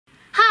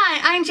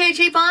I'm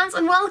JJ Barnes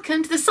and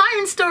welcome to the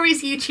Siren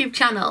Stories YouTube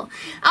channel.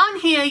 On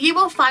here you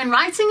will find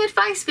writing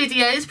advice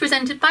videos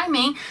presented by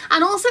me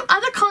and also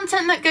other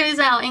content that goes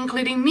out,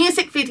 including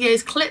music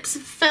videos, clips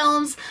of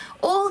films,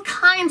 all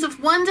kinds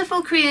of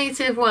wonderful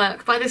creative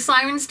work by the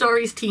Siren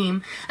Stories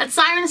team. At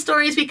Siren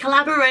Stories we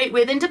collaborate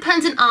with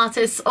independent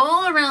artists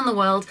all around the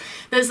world.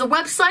 There's a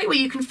website where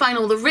you can find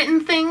all the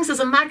written things, there's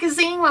a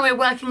magazine where we're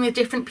working with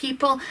different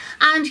people,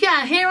 and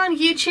yeah, here on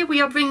YouTube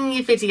we are bringing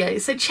you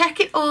videos, so check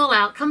it all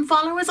out. Come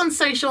follow us on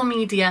social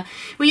media.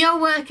 We are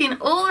working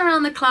all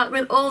around the clock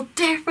with all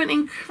different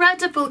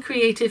incredible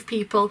creative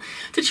people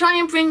to try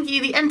and bring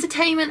you the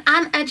entertainment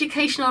and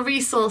educational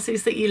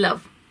resources that you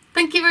love.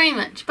 Thank you very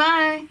much.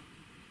 Bye.